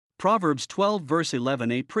Proverbs 12 verse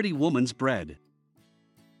 11. A pretty woman's bread.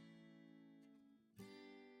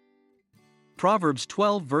 Proverbs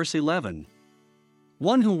 12 verse 11.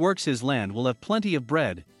 One who works his land will have plenty of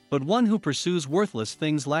bread, but one who pursues worthless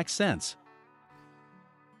things lacks sense.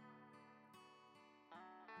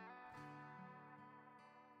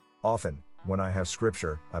 Often, when I have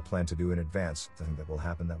scripture, I plan to do in advance something that will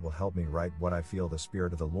happen that will help me write what I feel the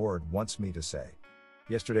Spirit of the Lord wants me to say.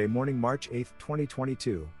 Yesterday morning, March 8,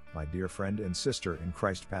 2022, my dear friend and sister in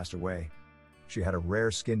Christ passed away. She had a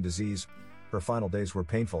rare skin disease. Her final days were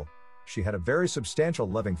painful. She had a very substantial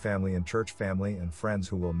loving family and church family and friends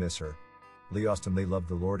who will miss her. Lee Austin Lee loved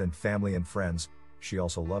the Lord and family and friends. She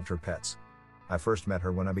also loved her pets. I first met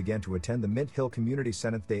her when I began to attend the Mint Hill Community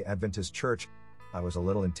Seventh-day Adventist Church. I was a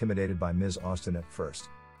little intimidated by Ms. Austin at first.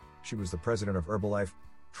 She was the president of Herbalife,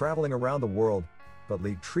 traveling around the world, but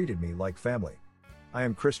Lee treated me like family. I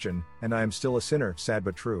am Christian, and I am still a sinner, sad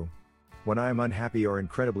but true. When I am unhappy or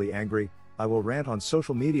incredibly angry, I will rant on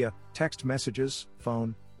social media, text messages,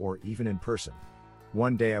 phone, or even in person.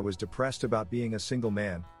 One day I was depressed about being a single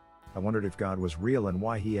man. I wondered if God was real and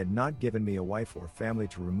why He had not given me a wife or family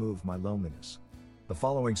to remove my loneliness. The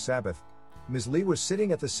following Sabbath, Ms. Lee was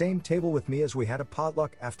sitting at the same table with me as we had a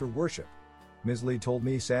potluck after worship. Ms. Lee told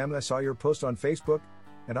me, "Sam, I saw your post on Facebook,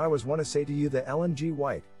 and I want to say to you that Ellen G.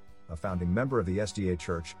 White, a founding member of the SDA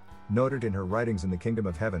Church, noted in her writings in the Kingdom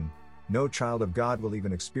of Heaven, no child of God will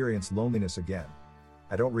even experience loneliness again.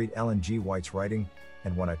 I don't read Ellen G. White's writing,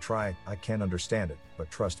 and when I try, I can't understand it, but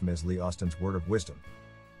trust Ms. Lee Austin's word of wisdom.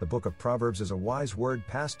 The book of Proverbs is a wise word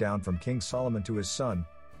passed down from King Solomon to his son,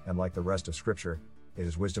 and like the rest of Scripture, it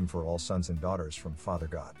is wisdom for all sons and daughters from Father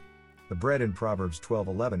God. The bread in Proverbs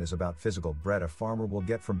 12:11 is about physical bread a farmer will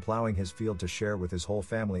get from plowing his field to share with his whole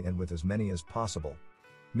family and with as many as possible.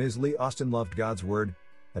 Ms. Lee Austin loved God's word,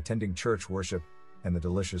 attending church worship, and the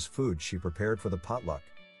delicious food she prepared for the potluck.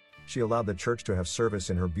 She allowed the church to have service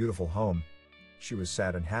in her beautiful home. She was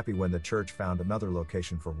sad and happy when the church found another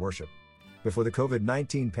location for worship. Before the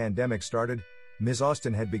COVID-19 pandemic started, Ms.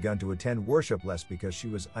 Austin had begun to attend worship less because she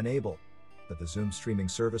was unable, but the Zoom streaming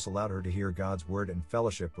service allowed her to hear God's word and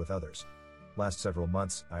fellowship with others. Last several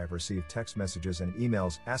months, I have received text messages and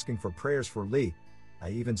emails asking for prayers for Lee.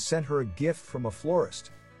 I even sent her a gift from a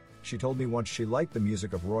florist. She told me once she liked the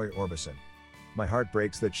music of Roy Orbison. My heart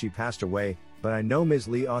breaks that she passed away, but I know Ms.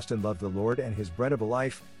 Lee Austin loved the Lord and His bread of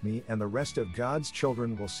life. Me and the rest of God's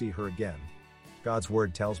children will see her again. God's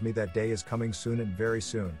word tells me that day is coming soon and very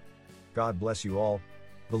soon. God bless you all.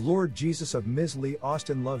 The Lord Jesus of Ms. Lee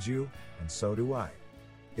Austin loves you, and so do I.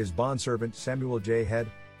 His bondservant Samuel J. Head.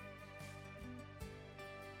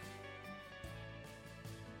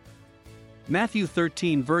 Matthew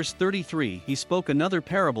 13 verse 33. He spoke another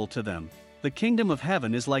parable to them. The kingdom of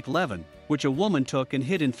heaven is like leaven, which a woman took and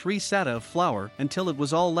hid in 3 seah of flour until it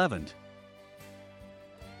was all leavened.